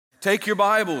Take your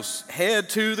Bibles, head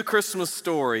to the Christmas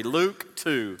story, Luke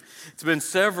 2. It's been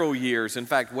several years, in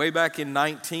fact, way back in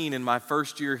 19, in my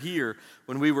first year here,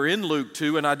 when we were in Luke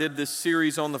 2, and I did this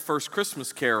series on the first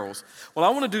Christmas carols. Well, I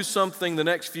want to do something the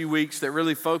next few weeks that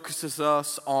really focuses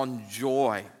us on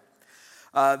joy.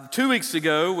 2 weeks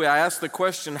ago, I asked the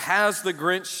question, has the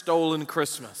Grinch stolen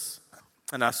Christmas?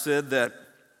 And I said that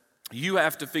you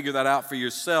have to figure that out for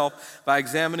yourself by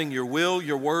examining your will,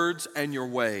 your words, and your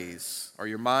ways, or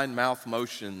your mind, mouth,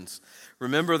 motions.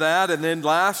 Remember that. And then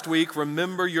last week,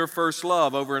 remember your first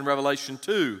love over in Revelation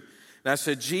 2. And I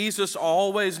said, Jesus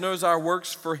always knows our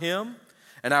works for him,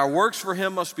 and our works for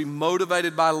him must be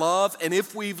motivated by love. And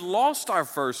if we've lost our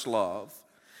first love,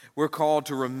 we're called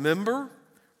to remember,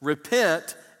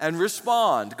 repent, and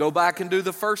respond. Go back and do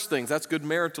the first things. That's good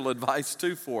marital advice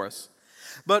too for us.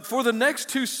 But for the next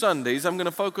 2 Sundays, I'm going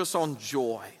to focus on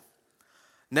joy.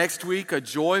 Next week, a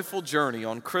joyful journey.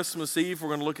 On Christmas Eve, we're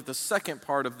going to look at the second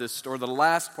part of this story, the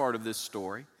last part of this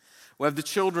story. We have the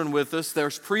children with us.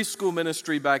 There's preschool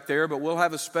ministry back there, but we'll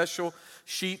have a special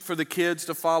sheet for the kids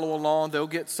to follow along. They'll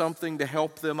get something to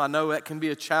help them. I know that can be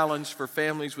a challenge for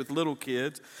families with little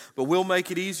kids, but we'll make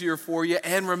it easier for you.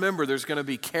 And remember, there's going to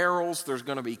be carols, there's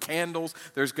going to be candles,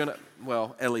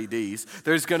 LEDs.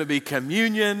 There's going to be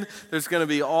communion. There's going to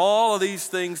be all of these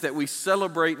things that we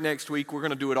celebrate next week. We're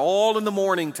going to do it all in the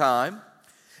morning time.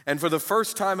 And for the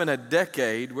first time in a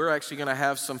decade, we're actually going to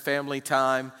have some family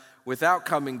time without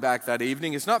coming back that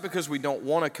evening. It's not because we don't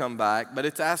want to come back, but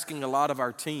it's asking a lot of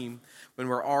our team when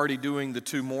we're already doing the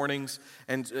 2 mornings.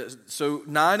 And so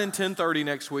 9 and 10:30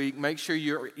 next week, make sure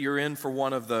you're in for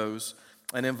one of those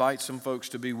and invite some folks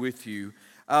to be with you.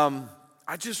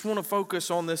 I just want to focus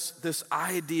on this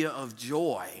idea of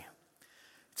joy.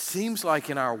 It seems like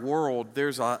in our world,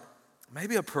 there's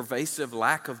maybe a pervasive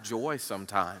lack of joy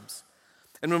sometimes.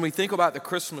 And when we think about the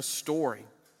Christmas story,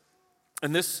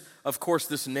 and this, of course,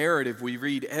 this narrative we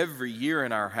read every year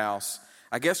in our house.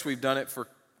 I guess we've done it for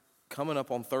coming up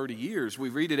on 30 years. We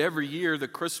read it every year, the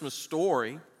Christmas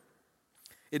story.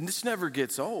 And this never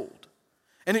gets old.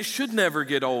 And it should never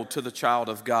get old to the child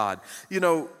of God. You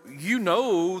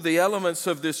know the elements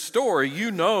of this story. You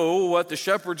know what the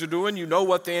shepherds are doing. You know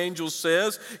what the angel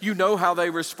says. You know how they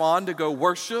respond to go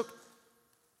worship.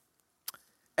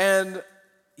 And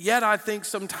yet I think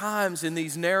sometimes in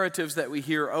these narratives that we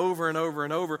hear over and over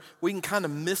and over, we can kind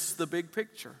of miss the big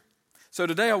picture. So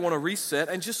today I want to reset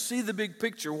and just see the big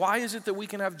picture. Why is it that we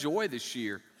can have joy this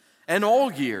year and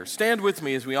all year? Stand with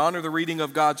me as we honor the reading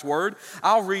of God's Word.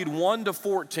 I'll read 1 to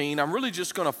 14. I'm really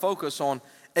just going to focus on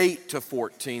 8 to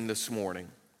 14 this morning.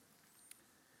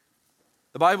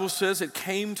 The Bible says, it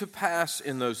came to pass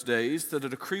in those days that a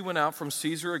decree went out from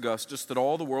Caesar Augustus that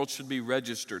all the world should be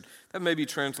registered. That may be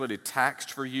translated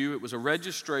taxed for you. It was a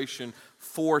registration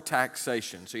for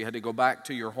taxation, so you had to go back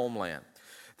to your homeland.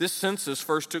 This census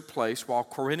first took place while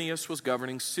Quirinius was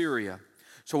governing Syria.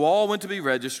 So all went to be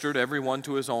registered, everyone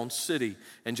to his own city.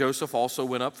 And Joseph also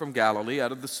went up from Galilee,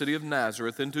 out of the city of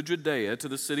Nazareth, into Judea, to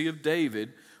the city of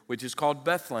David, which is called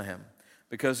Bethlehem,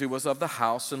 because he was of the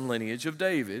house and lineage of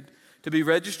David, to be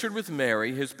registered with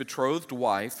Mary, his betrothed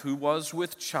wife, who was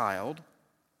with child.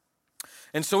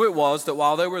 And so it was that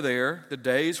while they were there, the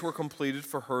days were completed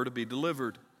for her to be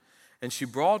delivered. And she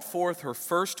brought forth her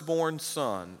firstborn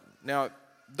son. Now,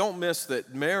 don't miss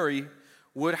that Mary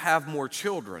would have more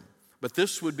children, but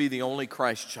this would be the only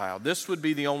Christ child. This would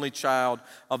be the only child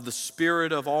of the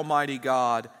Spirit of Almighty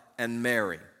God and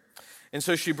Mary. And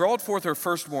so she brought forth her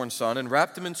firstborn son and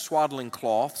wrapped him in swaddling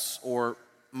cloths, or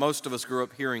most of us grew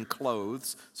up hearing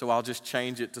clothes, so I'll just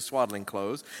change it to swaddling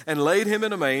clothes, and laid him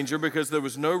in a manger because there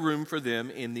was no room for them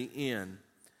in the inn.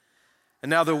 And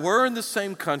now there were in the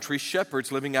same country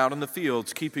shepherds living out in the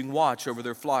fields, keeping watch over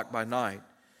their flock by night.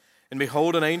 And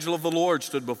behold, an angel of the Lord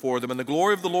stood before them, and the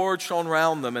glory of the Lord shone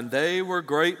round them, and they were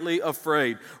greatly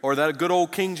afraid. Or that good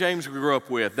old King James we grew up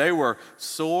with, they were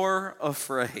sore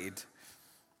afraid.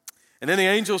 And then the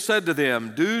angel said to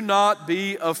them, do not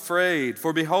be afraid,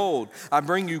 for behold, I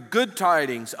bring you good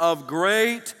tidings of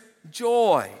great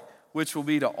joy, which will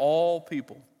be to all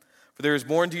people. For there is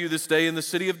born to you this day in the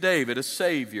city of David a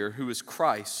Savior, who is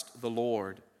Christ the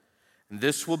Lord. And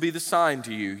this will be the sign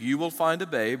to you. You will find a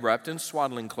babe wrapped in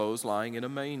swaddling clothes lying in a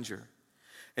manger.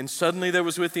 And suddenly there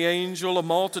was with the angel a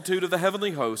multitude of the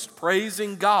heavenly host,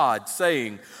 praising God,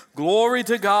 saying, glory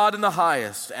to God in the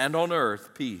highest, and on earth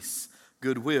peace,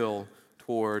 goodwill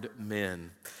toward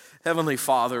men. Heavenly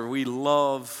Father, we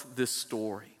love this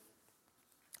story.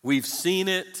 We've seen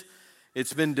it.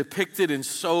 It's been depicted in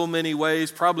so many ways.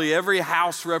 Probably every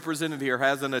house represented here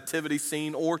has a nativity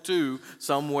scene or two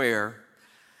somewhere.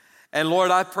 And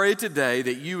Lord, I pray today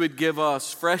that you would give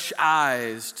us fresh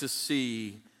eyes to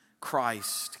see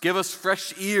Christ. Give us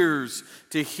fresh ears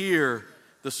to hear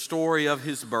the story of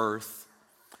his birth.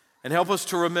 And help us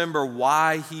to remember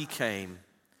why he came.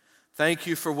 Thank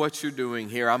you for what you're doing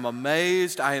here. I'm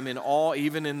amazed. I am in awe,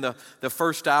 even in the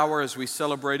first hour as we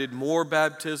celebrated more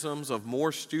baptisms of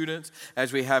more students,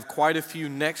 as we have quite a few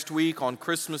next week on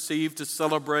Christmas Eve to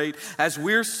celebrate, as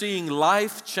we're seeing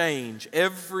life change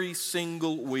every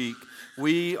single week.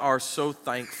 We are so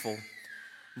thankful.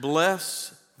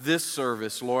 Bless this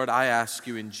service, Lord, I ask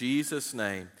you in Jesus'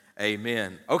 name.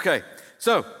 Amen. Okay,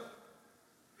 so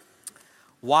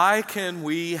why can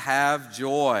we have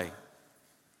joy?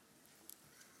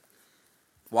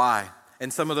 Why?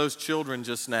 And some of those children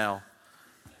just now,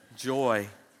 joy.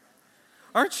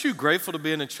 Aren't you grateful to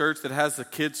be in a church that has the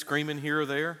kids screaming here or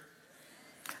there?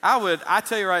 I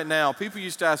tell you right now, people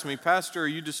used to ask me, Pastor, are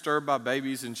you disturbed by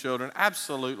babies and children?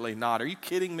 Absolutely not. Are you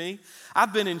kidding me?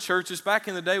 I've been in churches back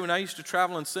in the day when I used to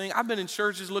travel and sing. I've been in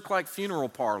churches that look like funeral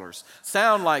parlors,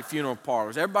 sound like funeral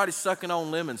parlors. Everybody's sucking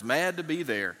on lemons, mad to be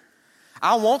there.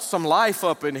 I want some life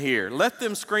up in here. Let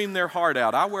them scream their heart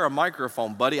out. I wear a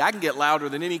microphone, buddy. I can get louder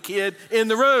than any kid in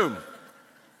the room.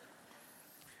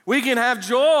 We can have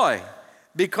joy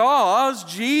because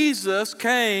Jesus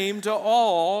came to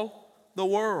all the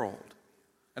world.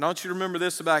 And I want you to remember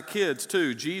this about kids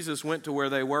too. Jesus went to where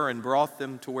they were and brought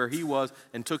them to where he was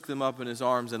and took them up in his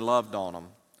arms and loved on them.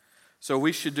 So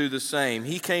we should do the same.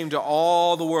 He came to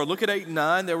all the world. Look at 8 and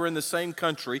 9. They were in the same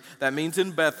country. That means in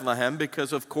Bethlehem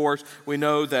because, of course, we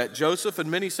know that Joseph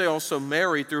and many say also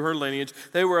Mary through her lineage,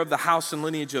 they were of the house and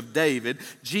lineage of David.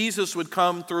 Jesus would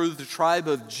come through the tribe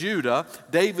of Judah.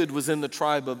 David was in the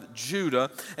tribe of Judah,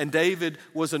 and David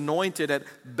was anointed at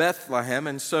Bethlehem.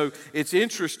 And so it's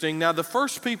interesting. Now, the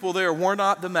first people there were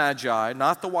not the Magi,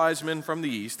 not the wise men from the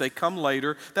east. They come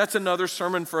later. That's another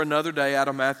sermon for another day out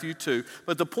of Matthew 2.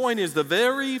 But the point is, the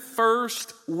very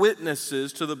first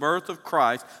witnesses to the birth of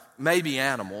Christ may be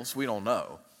animals, we don't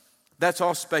know. That's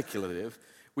all speculative.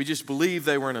 We just believe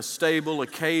they were in a stable, a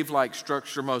cave-like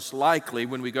structure most likely.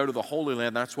 When we go to the Holy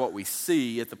Land, that's what we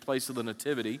see at the place of the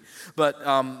Nativity. But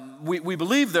we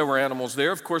believe there were animals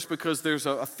there, of course, because there's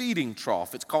a feeding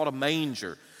trough. It's called a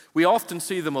manger. We often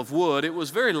see them of wood. It was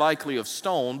very likely of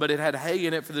stone, but it had hay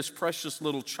in it for this precious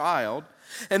little child.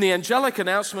 And the angelic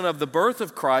announcement of the birth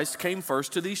of Christ came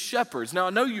first to these shepherds. Now, I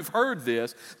know you've heard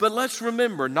this, but let's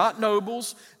remember, not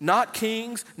nobles, not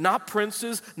kings, not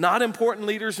princes, not important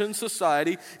leaders in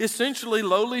society, essentially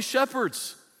lowly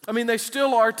shepherds. I mean, they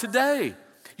still are today.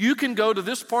 You can go to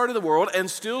this part of the world and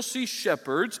still see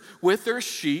shepherds with their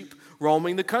sheep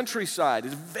roaming the countryside.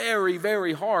 It's very,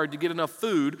 very hard to get enough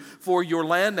food for your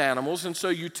land animals, and so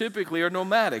you typically are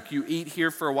nomadic. You eat here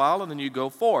for a while, and then you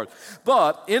go forth.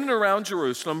 But in and around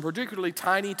Jerusalem, particularly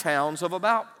tiny towns of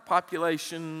about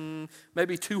population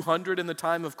maybe 200 in the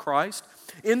time of Christ,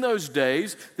 in those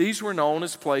days, these were known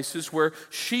as places where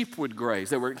sheep would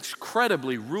graze. They were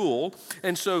incredibly rural,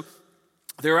 and so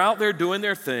they're out there doing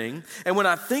their thing. And when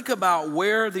I think about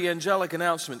where the angelic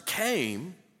announcement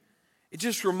came, it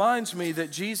just reminds me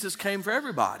that Jesus came for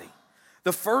everybody.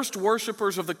 The first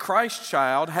worshipers of the Christ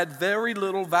child had very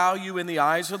little value in the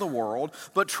eyes of the world,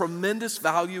 but tremendous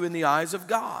value in the eyes of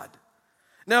God.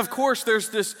 Now, of course, there's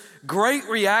this great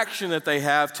reaction that they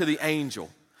have to the angel.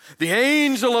 The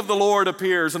angel of the Lord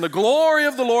appears, and the glory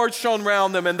of the Lord shone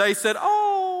round them, and they said,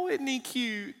 "Oh, isn't he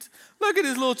cute? Look at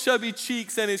his little chubby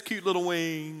cheeks and his cute little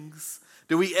wings."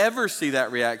 Do we ever see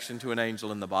that reaction to an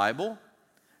angel in the Bible?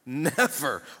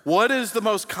 Never. What is the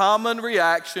most common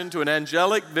reaction to an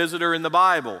angelic visitor in the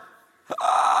Bible?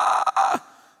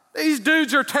 These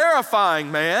dudes are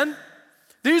terrifying, man.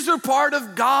 These are part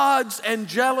of God's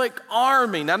angelic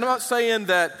army. Now, I'm not saying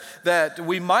that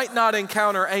we might not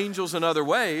encounter angels in other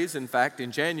ways. In fact,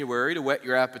 in January, to whet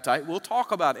your appetite, we'll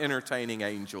talk about entertaining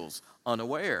angels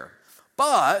unaware.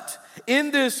 But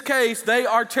in this case, they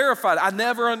are terrified. I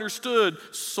never understood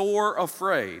sore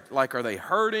afraid. Like, are they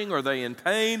hurting? Are they in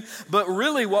pain? But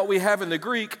really what we have in the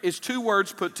Greek is 2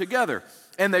 words put together.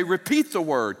 And they repeat the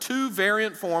word, 2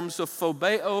 variant forms of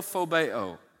phobeo,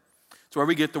 phobeo. It's where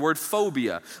we get the word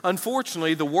phobia.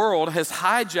 Unfortunately, the world has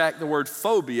hijacked the word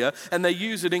phobia, and they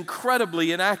use it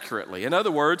incredibly inaccurately. In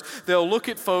other words, they'll look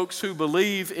at folks who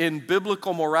believe in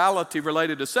biblical morality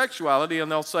related to sexuality, and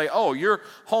they'll say, "Oh, you're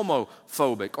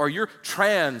homophobic," or "You're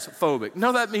transphobic."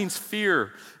 No, that means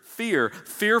fear fear,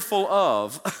 fearful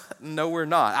of. No, we're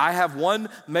not. I have one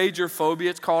major phobia.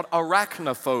 It's called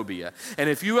arachnophobia. And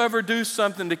if you ever do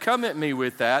something to come at me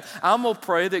with that, I'm going to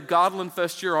pray that God will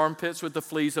infest your armpits with the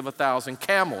fleas of 1,000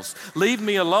 camels. Leave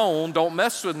me alone. Don't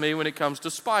mess with me when it comes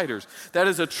to spiders. That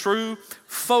is a true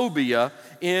phobia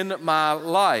in my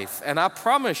life. And I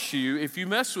promise you, if you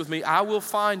mess with me, I will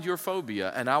find your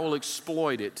phobia and I will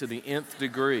exploit it to the nth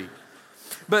degree.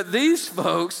 But these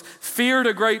folks feared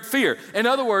a great fear. In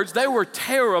other words, they were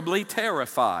terribly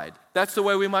terrified. That's the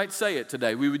way we might say it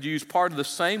today. We would use part of the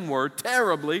same word,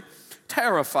 terribly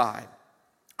terrified.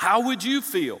 How would you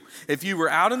feel if you were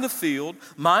out in the field,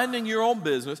 minding your own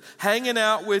business, hanging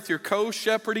out with your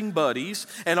co-shepherding buddies,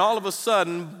 and all of a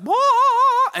sudden,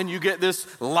 and you get this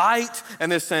light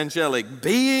and this angelic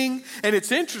being? And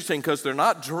it's interesting because they're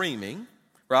not dreaming,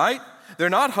 right? They're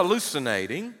not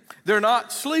hallucinating. They're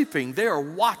not sleeping. They are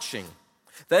watching.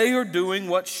 They are doing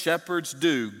what shepherds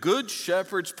do. Good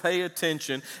shepherds pay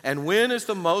attention. And when is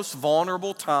the most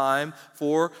vulnerable time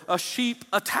for a sheep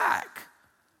attack?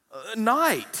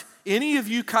 Night. Any of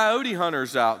you coyote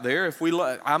hunters out there,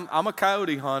 I'm a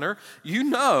coyote hunter, you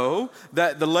know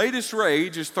that the latest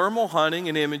rage is thermal hunting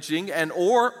and imaging,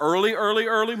 or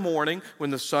early morning when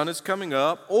the sun is coming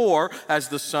up, or as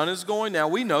the sun is going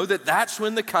down. We know that that's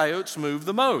when the coyotes move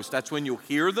the most. That's when you'll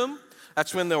hear them.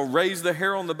 That's when they'll raise the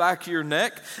hair on the back of your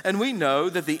neck. And we know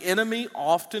that the enemy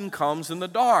often comes in the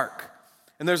dark.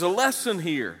 And there's a lesson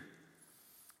here.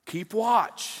 Keep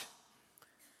watch.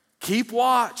 Keep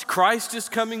watch. Christ is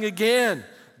coming again.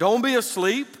 Don't be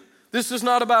asleep. This is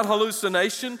not about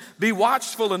hallucination. Be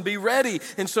watchful and be ready.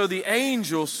 And so the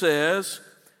angel says,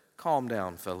 calm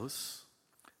down, fellas.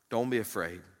 Don't be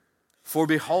afraid. For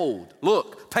behold,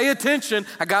 look, pay attention.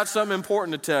 I got something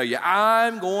important to tell you.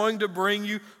 I'm going to bring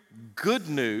you good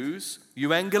news.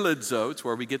 Evangelizo, it's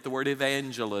where we get the word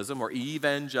evangelism or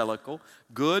evangelical.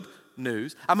 Good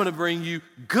news. I'm going to bring you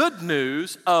good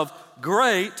news of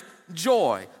great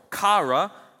joy.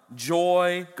 Chara,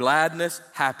 joy, gladness,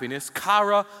 happiness.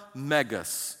 Chara,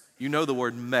 megas. You know the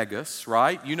word megas,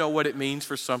 right? You know what it means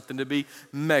for something to be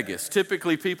megas.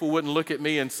 Typically, people wouldn't look at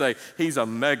me and say, he's a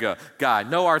mega guy.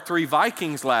 No, our 3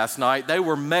 Vikings last night, they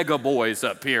were mega boys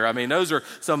up here. I mean, those are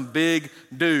some big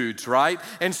dudes, right?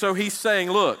 And so he's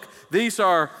saying, look, these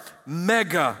are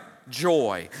mega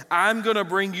joy. I'm going to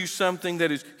bring you something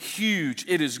that is huge.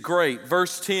 It is great.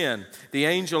 Verse 10, the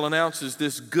angel announces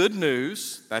this good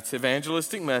news, that's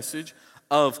evangelistic message,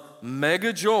 of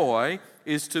mega joy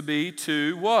is to be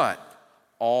to what?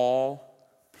 All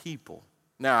people.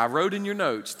 Now, I wrote in your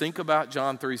notes, think about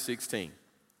John 3:16.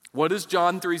 What does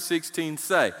John 3:16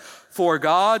 say? For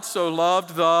God so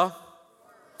loved the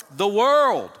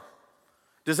world.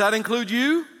 Does that include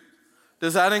you?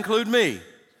 Does that include me?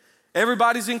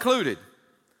 Everybody's included.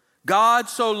 God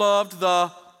so loved the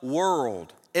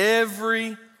world.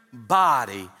 Everybody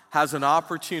has an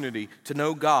opportunity to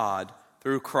know God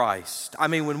through Christ. I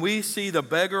mean, when we see the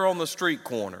beggar on the street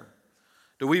corner,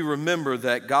 do we remember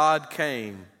that God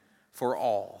came for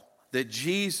all, that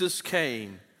Jesus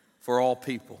came for all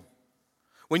people?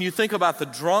 When you think about the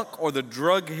drunk or the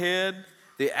drug head,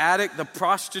 the addict, the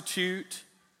prostitute,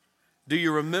 do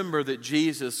you remember that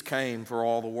Jesus came for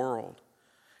all the world?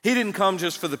 He didn't come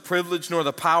just for the privileged nor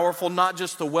the powerful, not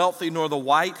just the wealthy nor the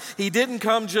white. He didn't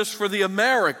come just for the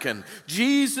American.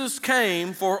 Jesus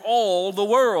came for all the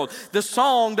world. The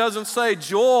song doesn't say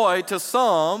joy to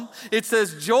some. It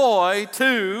says joy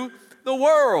to the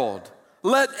world.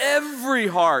 Let every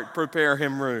heart prepare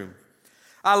him room.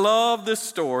 I love this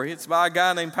story. It's by a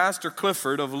guy named Pastor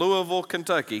Clifford of Louisville,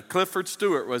 Kentucky. Clifford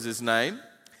Stewart was his name.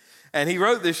 And he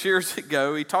wrote this years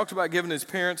ago. He talked about giving his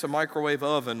parents a microwave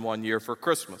oven one year for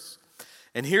Christmas.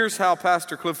 And here's how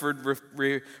Pastor Clifford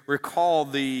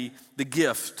recalled the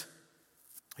gift.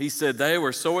 He said they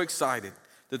were so excited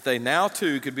that they now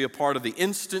too could be a part of the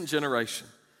instant generation.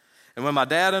 And when my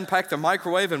dad unpacked the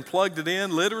microwave and plugged it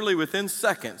in, literally within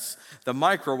seconds, the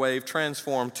microwave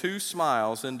transformed 2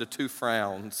 smiles into 2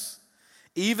 frowns.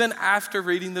 Even after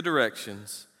reading the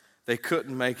directions, they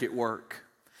couldn't make it work.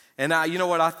 And you know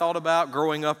what I thought about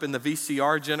growing up in the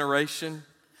VCR generation?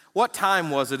 What time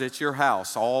was it at your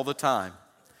house all the time?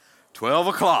 12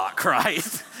 o'clock,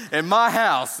 right? In my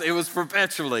house, it was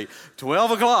perpetually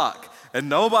 12 o'clock. And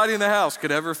nobody in the house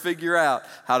could ever figure out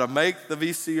how to make the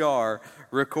VCR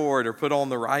record or put on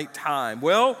the right time.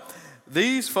 Well,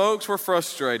 these folks were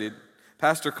frustrated.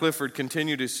 Pastor Clifford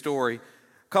continued his story.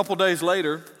 A couple days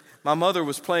later, my mother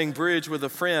was playing bridge with a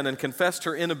friend and confessed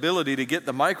her inability to get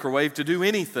the microwave to do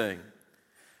anything.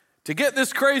 To get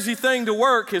this crazy thing to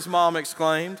work, his mom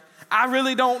exclaimed, I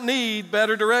really don't need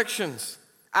better directions.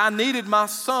 I needed my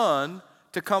son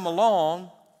to come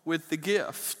along with the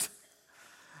gift.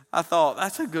 I thought,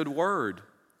 that's a good word.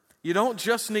 You don't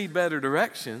just need better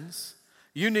directions.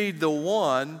 You need the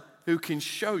one who can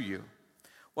show you.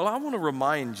 Well, I want to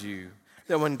remind you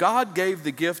that when God gave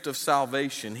the gift of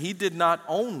salvation, He did not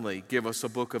only give us a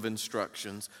book of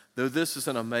instructions, though this is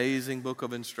an amazing book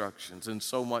of instructions and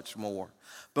so much more,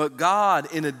 but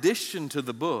God, in addition to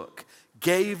the book,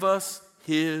 gave us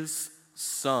His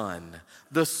Son.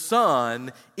 The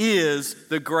Son is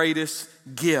the greatest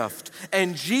gift.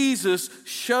 And Jesus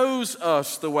shows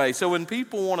us the way. So when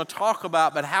people want to talk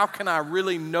about, but how can I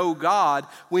really know God?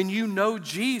 When you know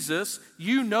Jesus,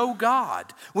 you know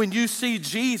God. When you see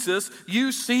Jesus,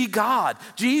 you see God.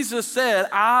 Jesus said,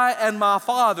 I and my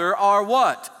Father are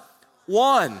what?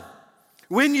 One.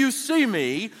 When you see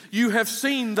me, you have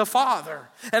seen the Father.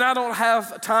 And I don't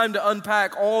have time to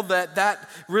unpack all that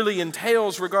really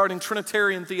entails regarding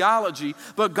Trinitarian theology,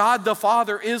 but God the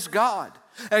Father is God,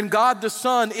 and God the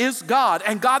Son is God,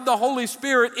 and God the Holy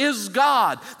Spirit is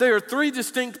God. They are three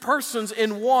distinct persons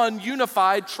in one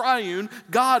unified triune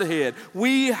Godhead.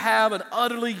 We have an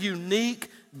utterly unique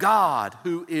God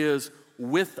who is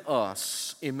with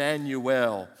us,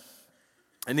 Emmanuel.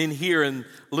 And then here in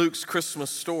Luke's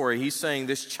Christmas story, he's saying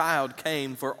this child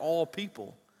came for all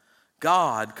people.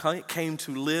 God came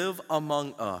to live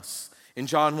among us. In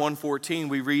John 1:14,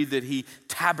 we read that He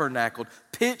tabernacled,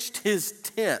 pitched His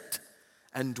tent,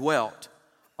 and dwelt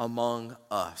among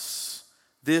us.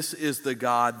 This is the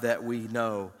God that we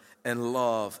know and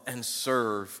love and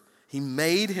serve. He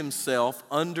made Himself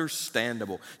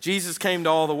understandable. Jesus came to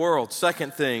all the world.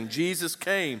 Second thing, Jesus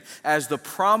came as the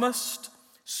promised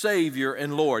Savior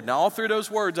and Lord. Now, all three of those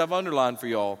words I've underlined for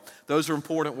y'all. Those are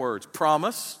important words.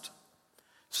 Promised,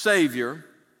 Savior,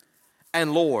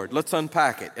 and Lord. Let's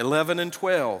unpack it. 11 and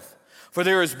 12. For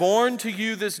there is born to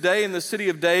you this day in the city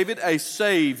of David a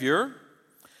Savior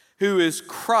who is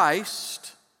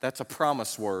Christ, that's a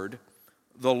promise word,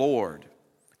 the Lord.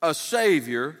 A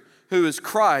Savior who is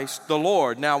Christ the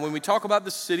Lord. Now, when we talk about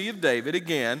the city of David,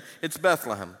 again, it's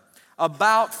Bethlehem.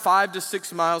 About 5 to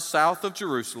 6 miles south of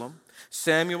Jerusalem.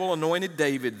 Samuel anointed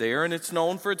David there, and it's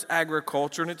known for its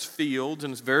agriculture and its fields,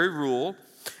 and it's very rural.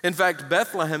 In fact,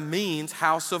 Bethlehem means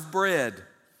house of bread.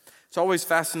 It's always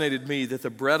fascinated me that the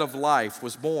bread of life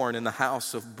was born in the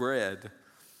house of bread.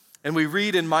 And we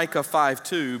read in Micah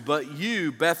 5:2, but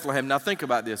you, Bethlehem, now think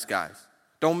about this, guys.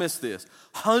 Don't miss this.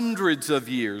 Hundreds of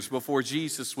years before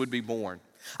Jesus would be born.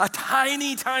 A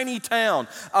tiny, tiny town,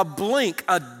 a blink,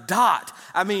 a dot.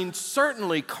 I mean,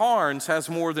 certainly Carnes has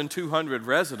more than 200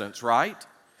 residents, right?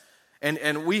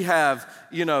 And we have,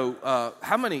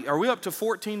 how many? Are we up to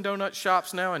 14 donut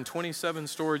shops now and 27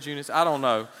 storage units? I don't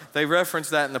know. They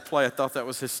referenced that in the play. I thought that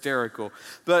was hysterical.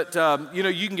 But,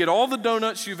 you can get all the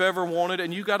donuts you've ever wanted,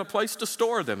 and you got a place to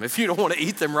store them if you don't want to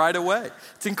eat them right away.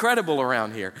 It's incredible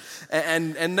around here.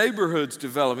 And neighborhoods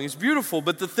developing. It's beautiful.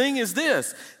 But the thing is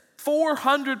this,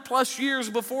 400 plus years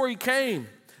before He came,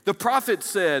 the prophet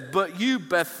said, but you,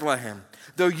 Bethlehem,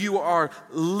 though you are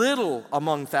little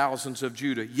among thousands of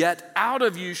Judah, yet out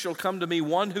of you shall come to me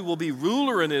one who will be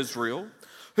ruler in Israel,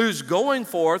 whose going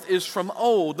forth is from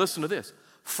old, listen to this,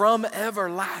 from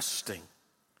everlasting.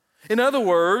 In other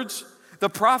words, the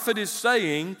prophet is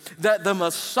saying that the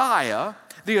Messiah,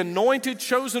 the anointed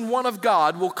chosen one of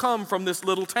God, will come from this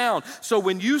little town. So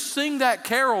when you sing that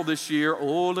carol this year,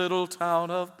 "O little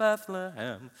town of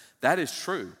Bethlehem," that is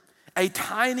true. A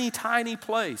tiny, tiny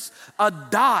place, a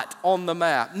dot on the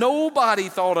map. Nobody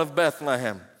thought of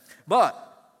Bethlehem. But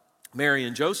Mary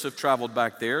and Joseph traveled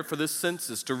back there for this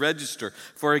census to register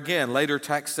for, again, later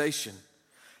taxation.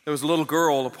 There was a little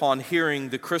girl, upon hearing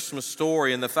the Christmas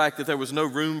story and the fact that there was no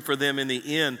room for them in the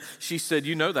inn, she said,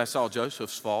 that's all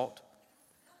Joseph's fault.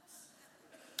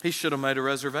 He should have made a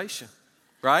reservation,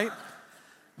 right?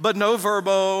 But no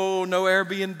Vrbo, no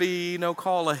Airbnb, no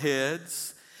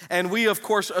call-aheads. And we, of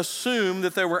course, assume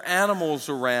that there were animals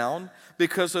around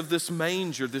because of this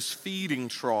manger, this feeding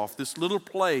trough, this little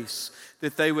place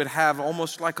that they would have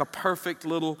almost like a perfect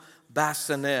little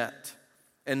bassinet.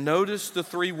 And notice the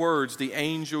three words the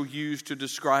angel used to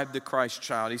describe the Christ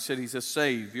child. He said He's a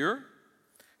Savior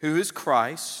who is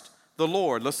Christ, the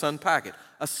Lord. Let's unpack it.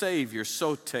 A Savior,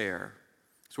 soter.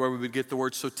 It's where we would get the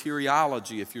word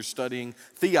soteriology if you're studying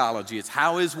theology. It's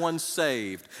how is one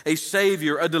saved? A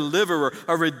Savior, a deliverer,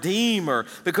 a redeemer,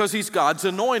 because He's God's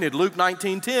anointed. Luke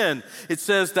 19:10, it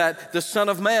says that the Son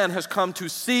of Man has come to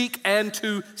seek and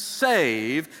to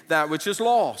save that which is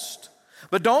lost.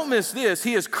 But don't miss this,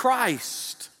 He is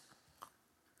Christ.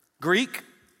 Greek,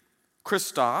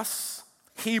 Christos,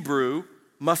 Hebrew,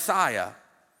 Messiah.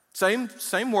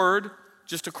 Same word,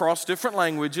 just across different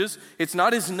languages. It's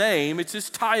not his name, it's his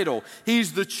title.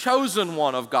 He's the chosen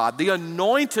one of God, the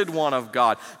anointed one of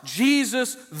God,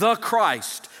 Jesus the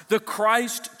Christ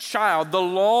child, the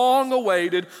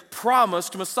long-awaited,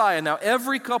 promised Messiah. Now,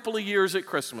 every couple of years at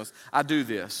Christmas, I do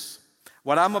this.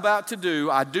 What I'm about to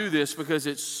do, I do this because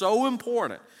it's so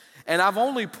important. And I've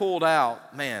only pulled out,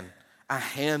 a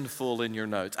handful in your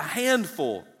notes, a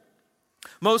handful.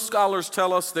 Most scholars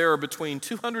tell us there are between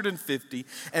 250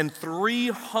 and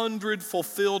 300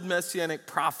 fulfilled messianic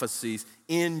prophecies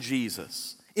in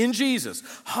Jesus. In Jesus,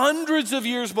 hundreds of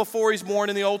years before he's born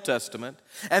in the Old Testament,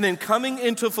 and then coming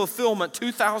into fulfillment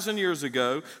 2,000 years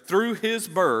ago through his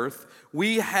birth,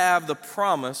 we have the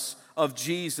promise of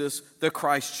Jesus, the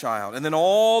Christ child. And then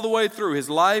all the way through his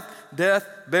life, death,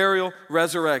 burial,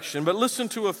 resurrection. But listen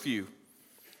to a few.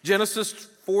 Genesis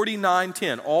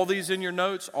 49:10, all these in your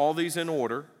notes, all these in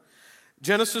order.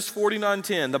 Genesis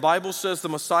 49:10, the Bible says the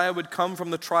Messiah would come from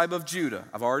the tribe of Judah.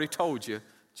 I've already told you,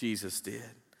 Jesus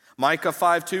did. Micah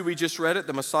 5:2, we just read it,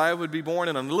 the Messiah would be born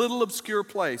in a little obscure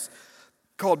place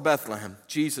called Bethlehem.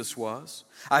 Jesus was.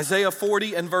 Isaiah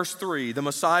 40 and verse 3, the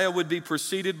Messiah would be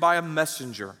preceded by a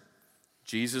messenger.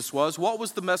 Jesus was. What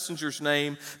was the messenger's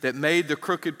name that made the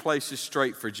crooked places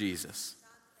straight for Jesus?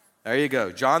 There you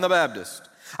go, John the Baptist.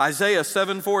 Isaiah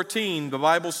 7:14, the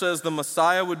Bible says the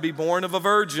Messiah would be born of a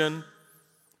virgin.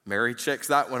 Mary checks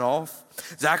that one off.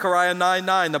 Zechariah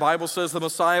 9:9, the Bible says the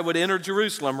Messiah would enter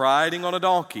Jerusalem riding on a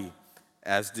donkey,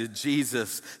 as did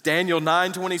Jesus. Daniel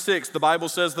 9:26, the Bible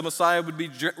says the Messiah would be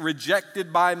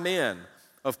rejected by men.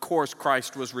 Of course,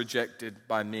 Christ was rejected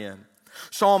by men.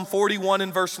 Psalm 41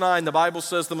 and verse 9, the Bible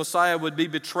says the Messiah would be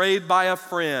betrayed by a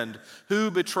friend. Who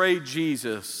betrayed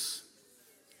Jesus?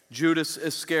 Judas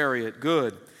Iscariot.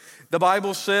 Good. The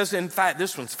Bible says, in fact,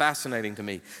 this one's fascinating to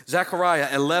me. Zechariah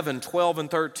 11:12 and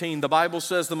 13, the Bible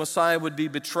says the Messiah would be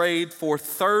betrayed for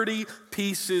 30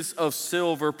 pieces of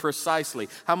silver precisely.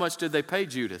 How much did they pay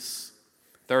Judas?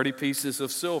 30 pieces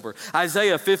of silver.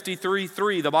 Isaiah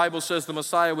 53:3, the Bible says the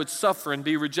Messiah would suffer and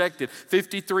be rejected.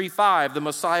 53:5, the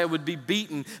Messiah would be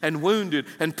beaten and wounded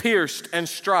and pierced and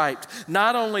striped.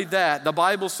 Not only that, the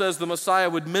Bible says the Messiah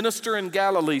would minister in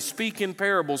Galilee, speak in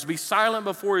parables, be silent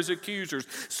before his accusers,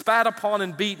 spat upon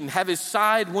and beaten, have his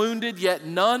side wounded, yet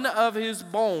none of his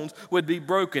bones would be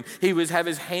broken. He would have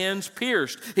his hands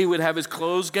pierced. He would have his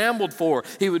clothes gambled for.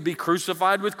 He would be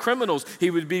crucified with criminals. He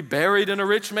would be buried in a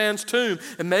rich man's tomb.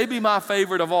 And maybe my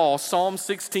favorite of all, Psalm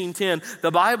 16:10, the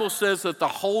Bible says that the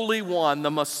Holy One, the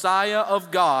Messiah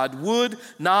of God, would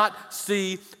not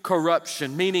see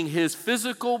corruption, meaning his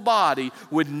physical body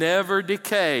would never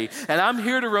decay. And I'm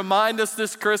here to remind us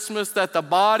this Christmas that the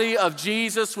body of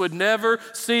Jesus would never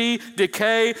see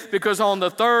decay, because on the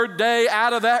third day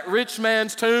out of that rich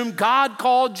man's tomb, God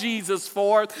called Jesus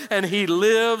forth and he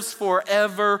lives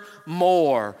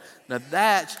forevermore. Now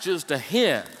that's just a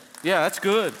hint. Yeah, that's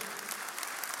good.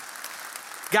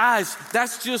 Guys,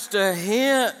 that's just a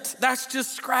hint. That's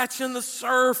just scratching the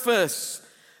surface.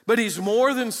 But he's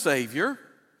more than Savior.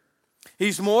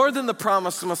 He's more than the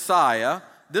promised Messiah.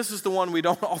 This is the one we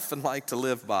don't often like to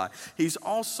live by. He's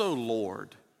also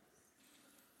Lord.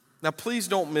 Now, please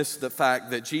don't miss the fact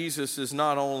that Jesus is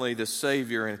not only the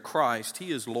Savior in Christ,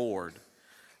 he is Lord.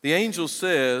 The angel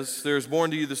says, there is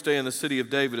born to you this day in the city of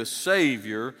David a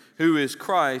Savior who is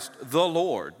Christ the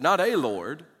Lord. Not a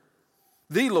Lord,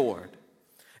 the Lord.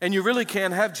 And you really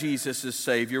can't have Jesus as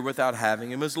Savior without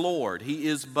having him as Lord. He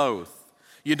is both.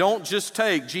 You don't just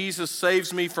take Jesus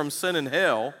saves me from sin and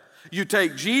hell. You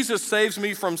take Jesus saves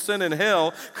me from sin and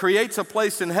hell, creates a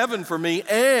place in heaven for me,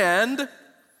 and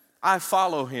I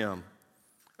follow him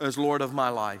as Lord of my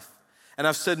life. And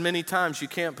I've said many times, you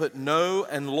can't put no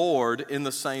and Lord in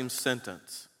the same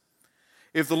sentence.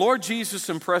 If the Lord Jesus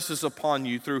impresses upon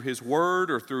you through his word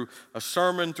or through a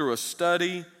sermon, through a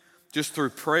study, just through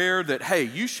prayer that, hey,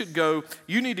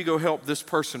 you need to go help this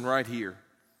person right here.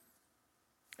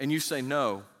 And you say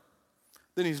no,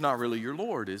 then he's not really your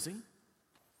Lord, is he?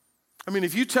 I mean,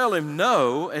 if you tell him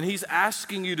no and he's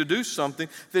asking you to do something,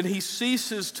 then he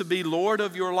ceases to be Lord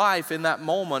of your life in that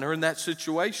moment or in that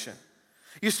situation.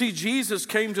 You see, Jesus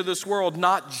came to this world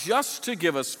not just to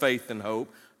give us faith and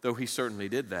hope, though he certainly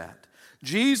did that.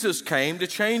 Jesus came to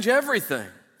change everything.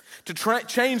 To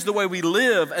change the way we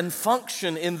live and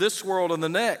function in this world and the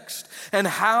next. And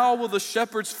how will the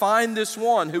shepherds find this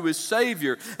one who is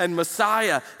Savior and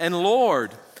Messiah and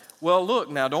Lord? Well, look,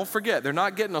 now don't forget, they're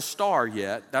not getting a star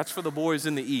yet. That's for the boys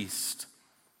in the east.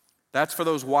 That's for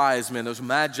those wise men, those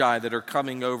magi that are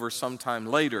coming over sometime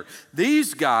later.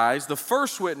 These guys, the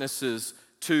first witnesses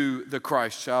to the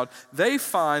Christ child, they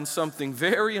find something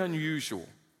very unusual.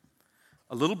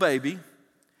 A little baby,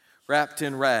 wrapped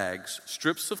in rags,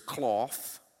 strips of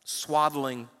cloth,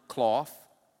 swaddling cloth,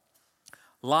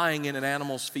 lying in an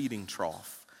animal's feeding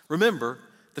trough. Remember,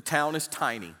 the town is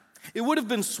tiny. It would have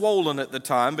been swollen at the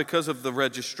time because of the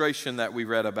registration that we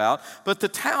read about, but the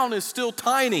town is still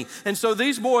tiny. And so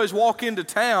these boys walk into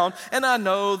town, and I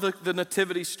know the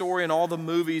nativity story and all the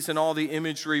movies and all the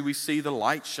imagery, we see the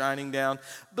light shining down,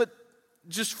 but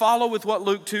just follow with what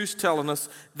Luke 2 is telling us.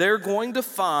 They're going to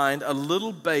find a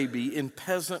little baby in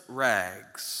peasant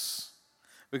rags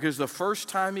because the first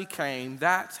time he came,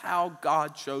 that's how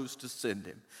God chose to send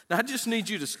him. Now, I just need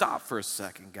you to stop for a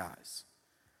second, guys.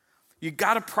 You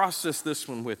got to process this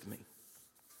one with me.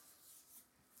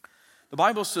 The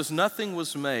Bible says nothing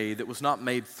was made that was not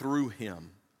made through him,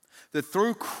 that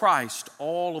through Christ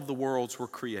all of the worlds were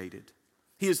created.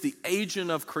 He is the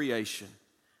agent of creation.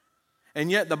 And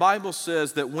yet the Bible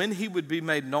says that when he would be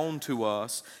made known to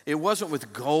us, it wasn't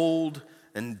with gold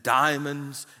and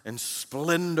diamonds and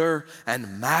splendor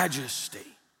and majesty.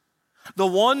 The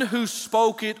one who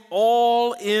spoke it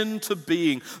all into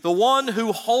being, the one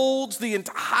who holds the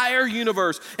entire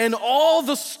universe and all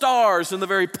the stars in the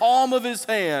very palm of his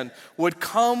hand would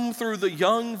come through the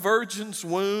young virgin's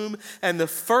womb, and the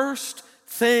first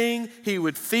thing he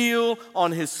would feel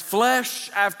on his flesh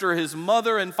after his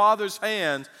mother and father's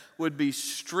hands would be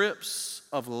strips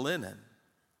of linen,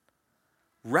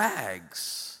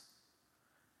 rags,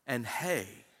 and hay.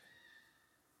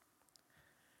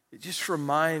 It just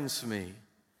reminds me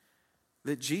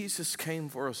that Jesus came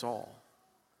for us all.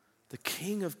 The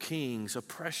King of Kings, a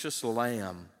precious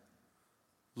lamb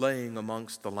laying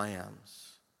amongst the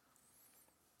lambs.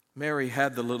 Mary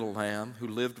had the little lamb who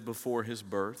lived before his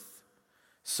birth.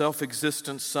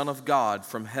 Self-existent Son of God,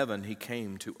 from heaven he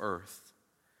came to earth.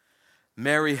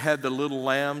 Mary had the little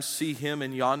lamb see him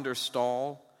in yonder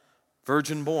stall,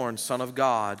 virgin-born Son of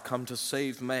God, come to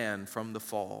save man from the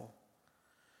fall.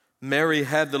 Mary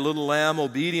had the little lamb,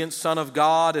 obedient Son of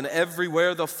God, and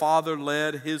everywhere the Father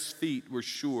led, his feet were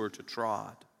sure to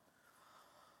trod.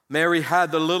 Mary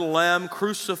had the little lamb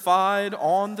crucified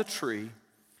on the tree,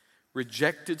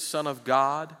 rejected Son of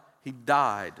God, he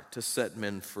died to set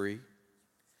men free.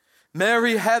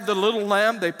 Mary had the little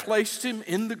lamb, they placed him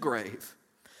in the grave,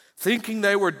 thinking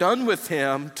they were done with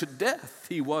him, to death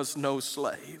he was no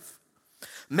slave.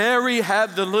 Mary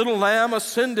had the little lamb,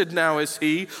 ascended now is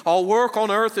he. All work on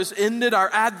earth is ended, our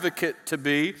advocate to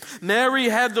be. Mary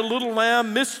had the little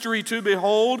lamb, mystery to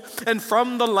behold, and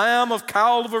from the Lamb of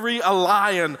Calvary a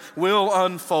lion will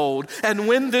unfold. And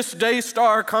when this day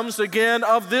star comes again,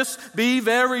 of this be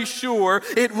very sure,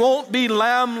 it won't be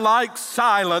lamb-like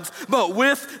silence, but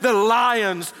with the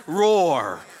lion's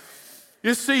roar.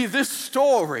 You see, this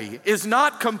story is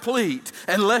not complete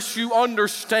unless you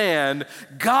understand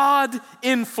God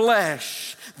in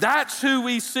flesh. That's who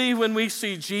we see when we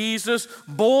see Jesus,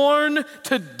 born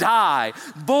to die,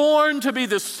 born to be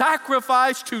the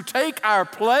sacrifice to take our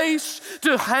place,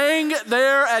 to hang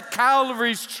there at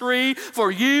Calvary's tree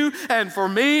for you and for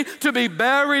me, to be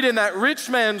buried in that rich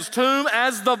man's tomb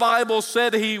as the Bible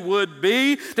said he would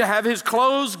be, to have his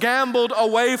clothes gambled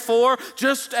away for,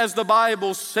 just as the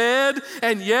Bible said,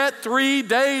 and yet 3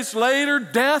 days later,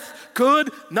 death could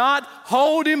not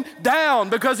hold him down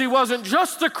because he wasn't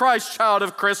just the Christ child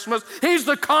of Christmas, he's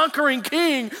the conquering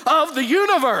king of the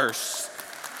universe.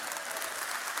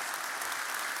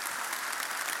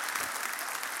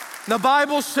 The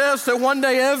Bible says that one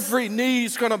day every knee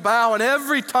is going to bow and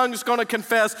every tongue is going to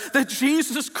confess that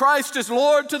Jesus Christ is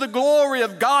Lord to the glory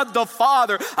of God the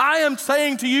Father. I am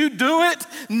saying to you, do it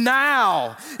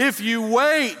now. If you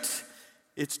wait,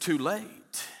 it's too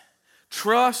late.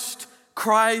 Trust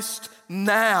Christ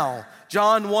now.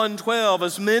 John 1:12,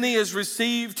 as many as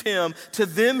received him, to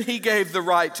them he gave the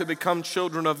right to become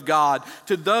children of God,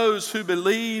 to those who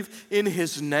believe in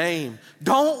his name.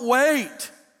 Don't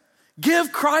wait.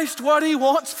 Give Christ what he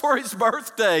wants for his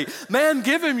birthday. Man,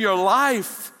 give him your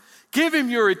life. Give him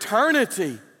your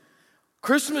eternity.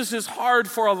 Christmas is hard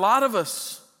for a lot of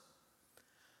us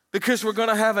because we're going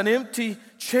to have an empty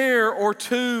chair or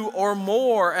two or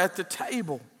more at the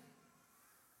table.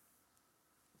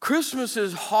 Christmas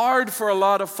is hard for a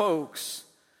lot of folks.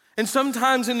 And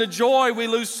sometimes in the joy, we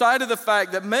lose sight of the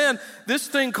fact that, man, this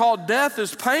thing called death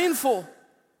is painful.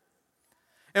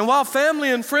 And while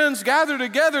family and friends gather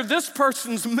together, this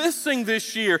person's missing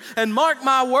this year. And mark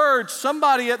my words,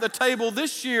 somebody at the table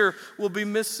this year will be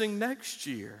missing next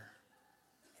year.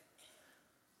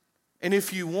 And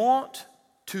if you want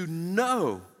to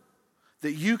know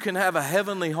that you can have a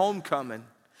heavenly homecoming,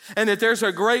 and that there's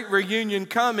a great reunion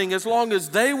coming, as long as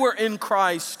they were in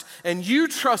Christ and you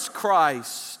trust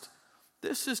Christ,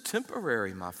 this is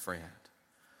temporary, my friend.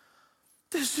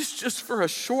 This is just for a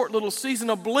short little season,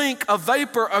 a blink, a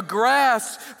vapor, a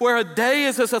grass, where a day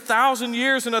is as 1,000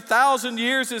 years and 1,000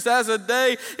 years is as a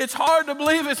day. It's hard to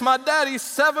believe it's my daddy's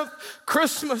 7th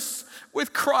Christmas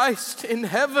with Christ in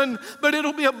heaven, but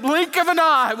it'll be a blink of an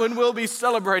eye when we'll be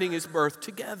celebrating his birth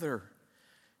together.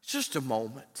 It's just a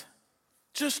moment.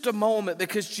 Just a moment,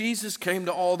 because Jesus came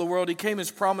to all the world. He came as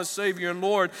promised Savior and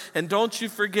Lord. And don't you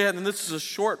forget, and this is a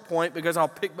short point because I'll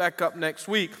pick back up next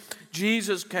week,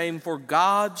 Jesus came for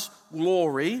God's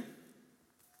glory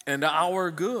and our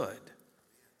good.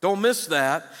 Don't miss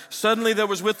that. Suddenly there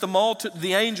was with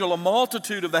the angel a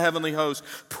multitude of the heavenly host,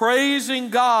 praising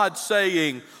God,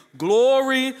 saying,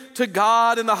 "Glory to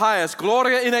God in the highest,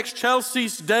 Gloria in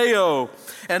excelsis Deo,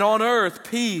 and on earth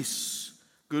peace,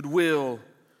 goodwill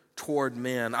toward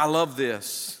men." I love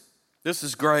this. This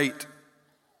is great.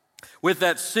 With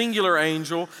that singular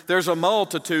angel, there's a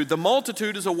multitude. The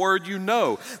multitude is a word you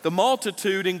know. The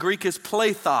multitude in Greek is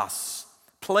plethos.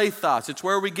 Plethos. It's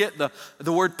where we get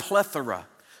the word plethora.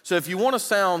 So if you want to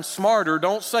sound smarter,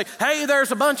 don't say, "Hey,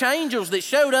 there's a bunch of angels that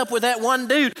showed up with that one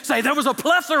dude." Say, "There was a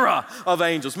plethora of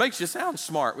angels." Makes you sound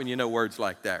smart when you know words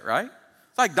like that, right?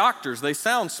 It's like doctors. They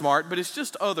sound smart, but it's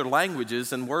just other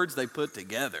languages and words they put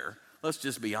together. Let's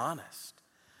just be honest.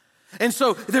 And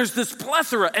so there's this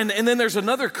plethora, and then there's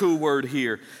another cool word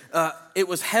here. It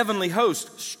was heavenly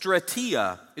host,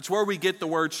 stratia. It's where we get the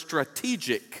word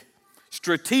strategic.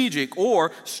 Strategic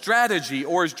or strategy,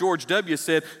 or as George W.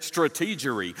 said,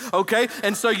 strategery, okay?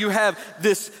 And so you have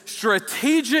this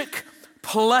strategic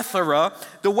plethora.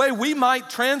 The way we might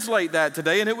translate that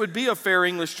today, and it would be a fair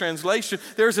English translation,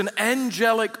 there's an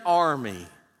angelic army.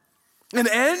 An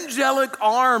angelic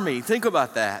army, think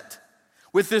about that.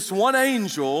 With this one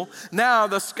angel, now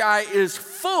the sky is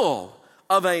full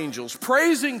of angels,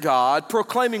 praising God,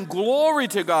 proclaiming glory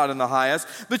to God in the highest.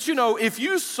 But you know, if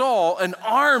you saw an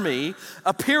army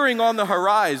appearing on the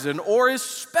horizon, or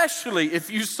especially if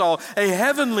you saw a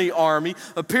heavenly army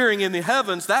appearing in the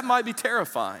heavens, that might be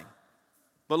terrifying.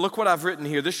 But look what I've written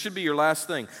here. This should be your last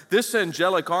thing. This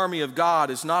angelic army of God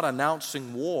is not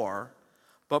announcing war,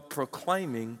 but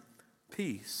proclaiming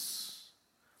peace.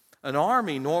 An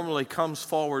army normally comes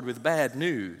forward with bad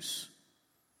news,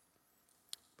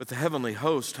 but the heavenly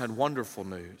host had wonderful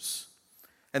news.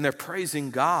 And they're praising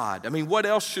God. I mean, what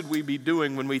else should we be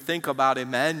doing when we think about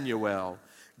Emmanuel,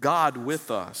 God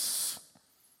with us?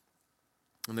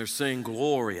 And they're saying,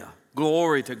 "Gloria,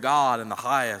 glory to God in the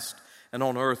highest, and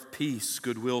on earth peace,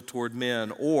 goodwill toward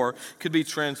men," or could be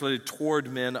translated,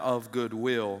 "toward men of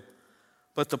goodwill."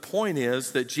 But the point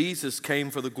is that Jesus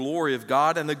came for the glory of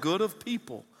God and the good of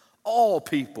people. All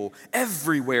people,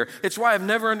 everywhere. It's why I've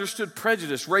never understood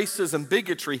prejudice, racism,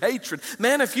 bigotry, hatred.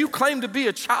 Man, if you claim to be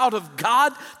a child of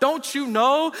God, don't you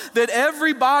know that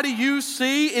everybody you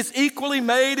see is equally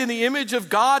made in the image of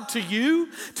God to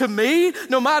you, to me?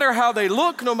 No matter how they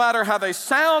look, no matter how they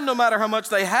sound, no matter how much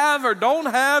they have or don't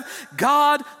have,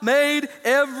 God made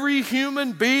every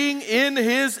human being in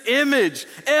his image.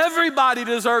 Everybody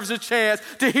deserves a chance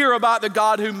to hear about the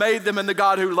God who made them and the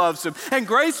God who loves them. And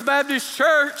Grace Baptist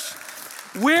Church,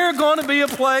 we're going to be a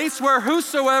place where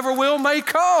whosoever will may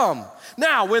come.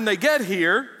 Now, when they get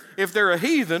here, if they're a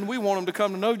heathen, we want them to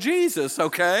come to know Jesus,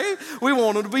 okay? We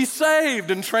want them to be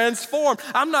saved and transformed.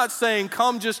 I'm not saying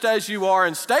come just as you are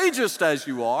and stay just as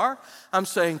you are. I'm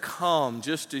saying come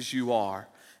just as you are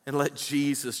and let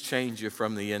Jesus change you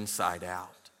from the inside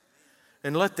out.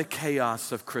 And let the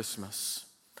chaos of Christmas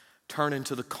turn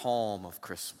into the calm of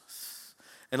Christmas.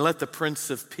 And let the Prince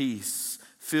of Peace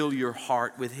fill your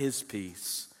heart with his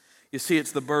peace. You see,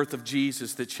 it's the birth of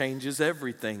Jesus that changes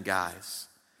everything, guys.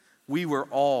 We were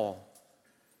all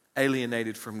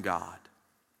alienated from God.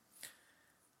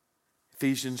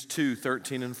 Ephesians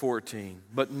 2:13 and 14.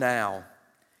 But now,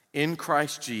 in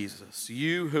Christ Jesus,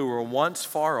 you who were once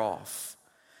far off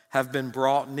have been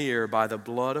brought near by the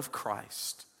blood of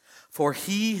Christ. For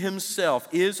he himself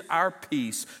is our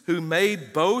peace, who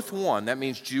made both one, that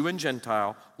means Jew and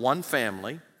Gentile, one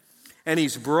family, and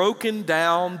he's broken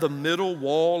down the middle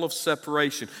wall of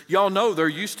separation. Y'all know there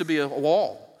used to be a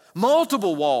wall,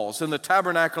 multiple walls in the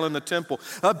tabernacle and the temple,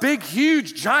 a big,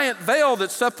 huge, giant veil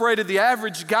that separated the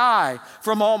average guy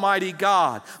from Almighty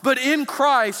God. But in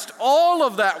Christ, all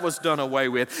of that was done away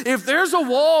with. If there's a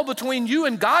wall between you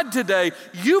and God today,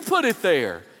 you put it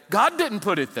there. God didn't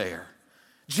put it there.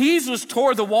 Jesus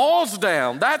tore the walls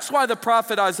down. That's why the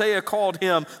prophet Isaiah called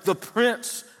him the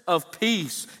Prince of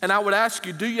Peace. And I would ask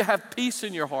you, do you have peace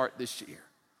in your heart this year?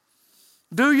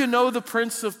 Do you know the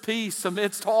Prince of Peace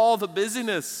amidst all the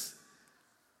busyness?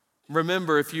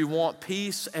 Remember, if you want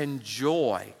peace and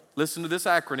joy, listen to this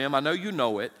acronym. I know you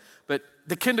know it, but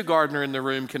the kindergartner in the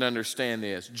room can understand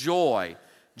this. Joy,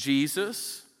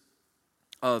 Jesus,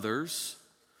 others,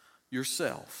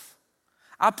 yourself.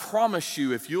 I promise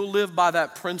you, if you'll live by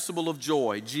that principle of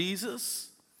joy, Jesus,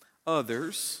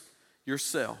 others,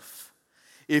 yourself.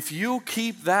 If you'll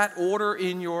keep that order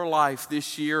in your life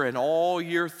this year and all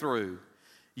year through,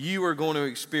 you are going to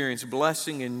experience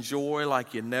blessing and joy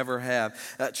like you never have.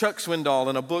 Chuck Swindoll,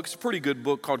 in a book, it's a pretty good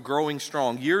book called Growing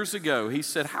Strong, years ago, he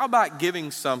said, how about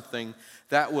giving something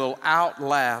that will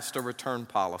outlast a return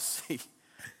policy?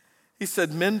 He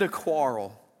said, mend a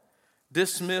quarrel,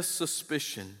 dismiss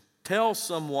suspicion, tell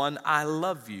someone I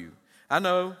love you. I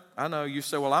know, you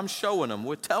say, well, I'm showing them.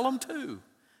 Well, tell them too,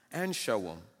 and show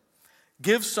them.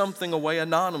 Give something away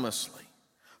anonymously.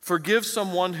 Forgive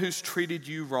someone who's treated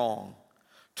you wrong.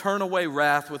 Turn away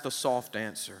wrath with a soft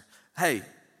answer. Hey,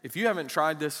 if you haven't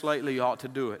tried this lately, you ought to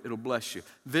do it. It'll bless you.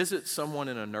 Visit someone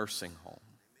in a nursing home.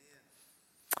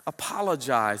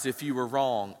 Apologize if you were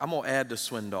wrong. I'm going to add to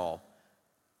Swindoll,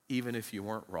 even if you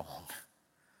weren't wrong.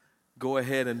 Go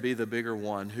ahead and be the bigger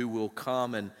one who will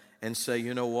come and say,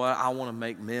 you know what, I want to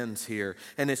make amends here.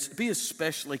 And be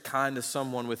especially kind to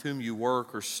someone with whom you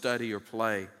work or study or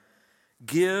play.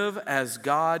 Give as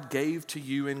God gave to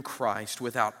you in Christ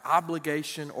without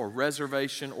obligation or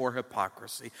reservation or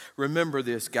hypocrisy. Remember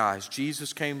this, guys.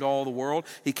 Jesus came to all the world.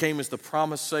 He came as the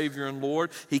promised Savior and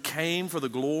Lord. He came for the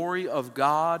glory of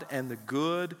God and the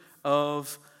good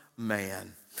of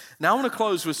man. Now I want to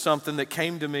close with something that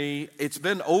came to me. It's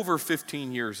been over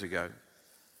 15 years ago.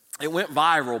 It went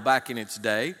viral back in its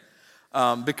day.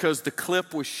 Because the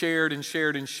clip was shared and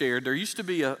shared and shared. There used to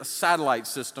be a satellite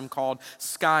system called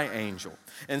Sky Angel.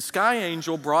 And Sky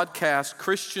Angel broadcast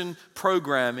Christian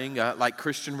programming, like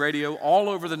Christian radio, all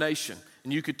over the nation.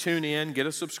 And you could tune in, get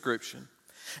a subscription.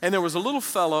 And there was a little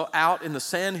fellow out in the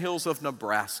sandhills of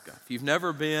Nebraska. If you've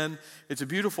never been, it's a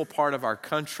beautiful part of our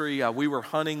country. We were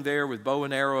hunting there with bow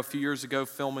and arrow a few years ago,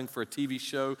 filming for a TV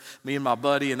show, me and my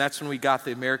buddy, and that's when we got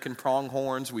the American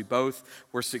pronghorns. We both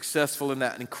were successful in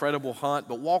that incredible hunt.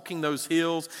 But walking those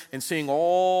hills and seeing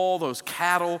all those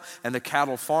cattle and the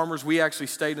cattle farmers, we actually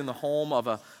stayed in the home of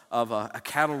a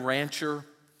cattle rancher.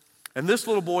 And this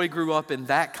little boy grew up in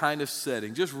that kind of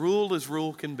setting, just rural as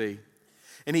rural can be.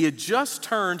 And he had just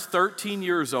turned 13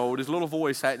 years old. His little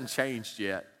voice hadn't changed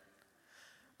yet.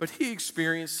 But he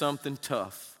experienced something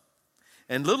tough.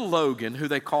 And little Logan, who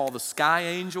they call the Sky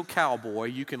Angel Cowboy,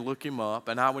 you can look him up,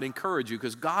 and I would encourage you,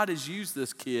 because God has used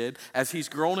this kid as he's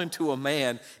grown into a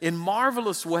man in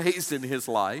marvelous ways in his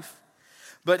life.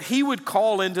 But he would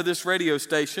call into this radio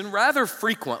station rather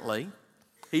frequently.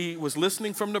 He was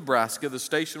listening from Nebraska. The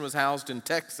station was housed in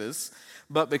Texas.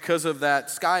 But because of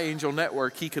that Sky Angel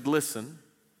network, he could listen.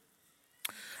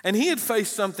 And he had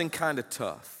faced something kind of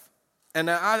tough.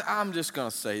 And I'm just going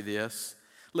to say this.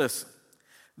 Listen,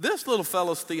 this little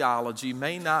fellow's theology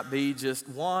may not be just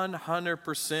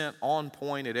 100% on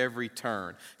point at every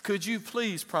turn. Could you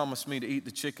please promise me to eat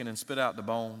the chicken and spit out the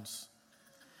bones?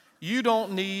 You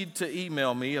don't need to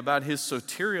email me about his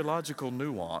soteriological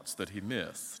nuance that he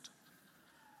missed.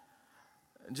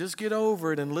 Just get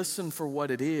over it and listen for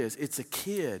what it is. It's a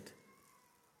kid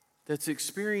that's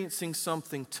experiencing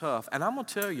something tough. And I'm going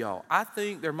to tell y'all, I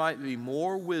think there might be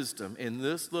more wisdom in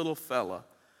this little fella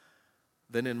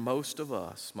than in most of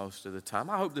us most of the time.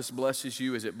 I hope this blesses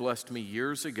you as it blessed me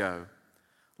years ago.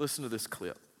 Listen to this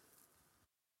clip.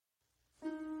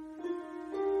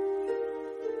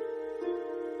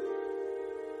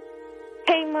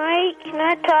 Hey, Mike, can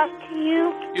I talk to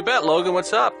you? You bet, Logan.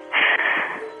 What's up?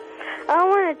 I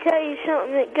want to tell you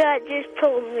something that God just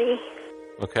told me.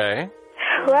 Okay.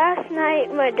 Last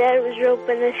night, my dad was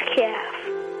roping this calf.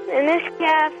 And this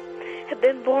calf had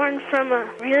been born from a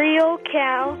really old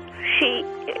cow. She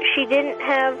didn't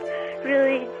have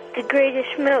really the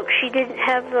greatest milk. She didn't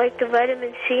have, like, the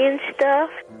vitamin C and stuff.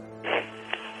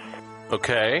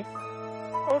 Okay.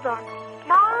 Hold on.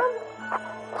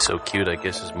 Mom? So cute, I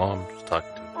guess his mom's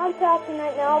talking to him. I'm talking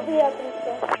right now. I'll be up in a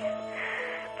second.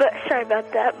 But sorry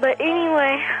about that. But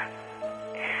anyway,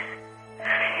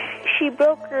 she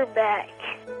broke her back.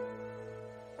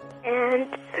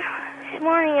 And this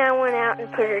morning I went out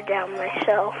and put her down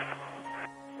myself.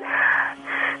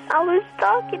 I was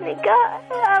talking to God.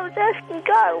 I was asking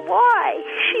God why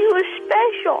she was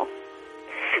special.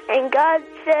 And God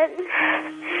said,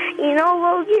 you know,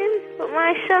 Logan, but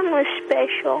my son was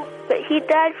special, but he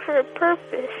died for a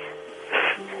purpose.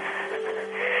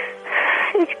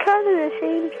 It's kind of the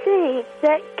same thing.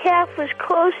 That calf was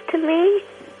close to me,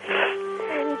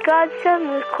 and God's son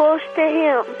was close to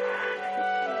him.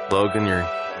 Logan,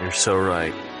 you're so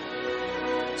right.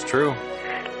 It's true.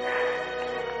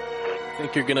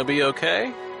 Think you're gonna be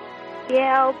okay?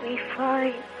 Yeah, I'll be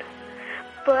fine.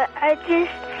 But I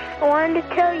wanted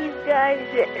to tell you guys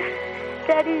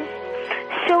that is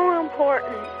so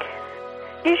important.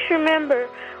 Just remember,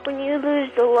 when you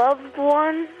lose a loved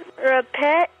one or a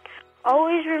pet,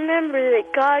 always remember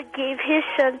that God gave His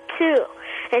Son too,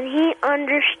 and He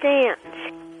understands.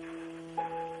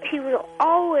 He will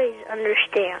always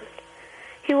understand.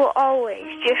 He will always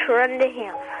just run to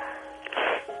Him.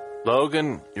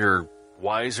 Logan, you're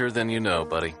wiser than you know,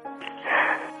 buddy.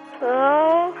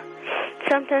 Oh,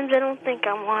 sometimes I don't think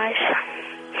I'm wise.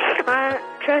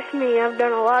 Trust me, I've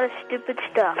done a lot of stupid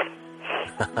stuff.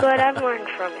 But I've learned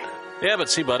from it. Yeah, but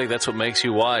see, buddy, that's what makes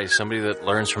you wise. Somebody that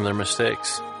learns from their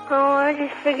mistakes. Oh, I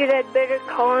just figured I'd better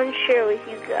call and share with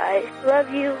you guys.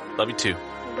 Love you. Love you too.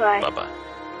 Bye. Bye-bye.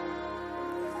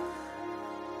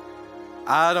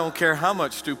 I don't care how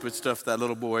much stupid stuff that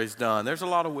little boy's done. There's a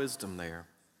lot of wisdom there.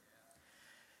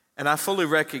 And I fully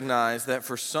recognize that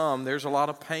for some, there's a lot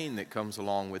of pain that comes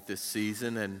along with this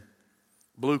season, and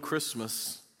Blue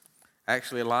Christmas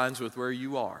actually aligns with where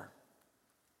you are.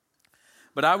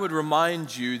 But I would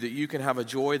remind you that you can have a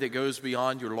joy that goes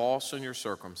beyond your loss and your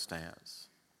circumstance.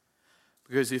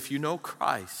 Because if you know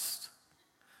Christ,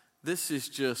 this is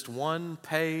just one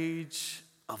page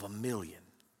of a million.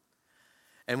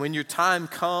 And when your time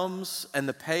comes and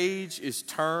the page is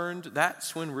turned,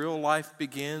 that's when real life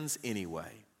begins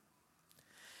anyway.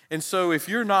 And so if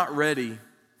you're not ready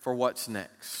for what's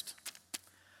next,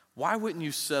 why wouldn't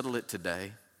you settle it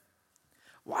today?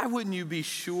 Why wouldn't you be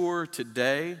sure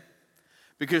today?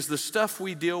 Because the stuff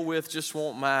we deal with just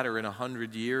won't matter in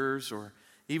 100 years or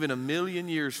even 1,000,000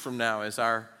 years from now, as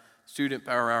our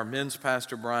men's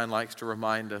pastor Brian likes to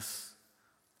remind us.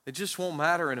 It just won't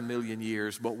matter in 1,000,000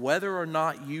 years, but whether or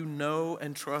not you know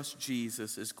and trust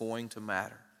Jesus is going to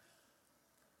matter.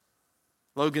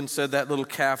 Logan said that little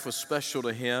calf was special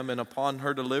to him, and upon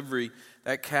her delivery,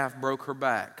 that calf broke her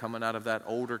back coming out of that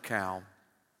older cow.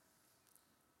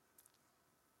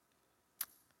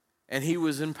 And he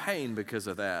was in pain because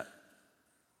of that.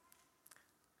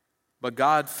 But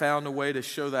God found a way to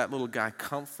show that little guy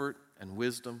comfort and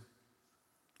wisdom.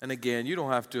 And again, you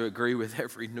don't have to agree with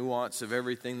every nuance of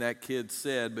everything that kid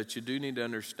said, but you do need to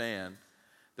understand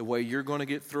the way you're going to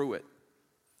get through it.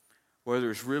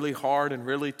 Whether it's really hard and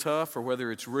really tough or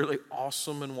whether it's really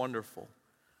awesome and wonderful,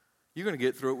 you're going to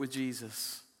get through it with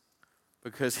Jesus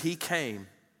because He came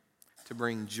to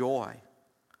bring joy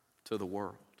to the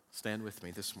world. Stand with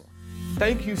me this morning.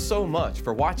 Thank you so much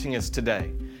for watching us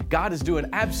today. God is doing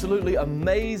absolutely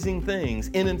amazing things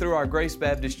in and through our Grace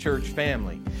Baptist Church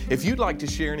family. If you'd like to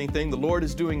share anything the Lord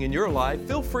is doing in your life,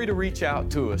 feel free to reach out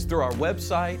to us through our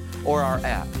website or our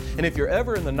app. And if you're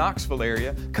ever in the Knoxville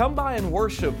area, come by and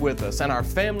worship with us and our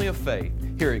family of faith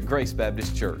here at Grace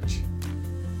Baptist Church.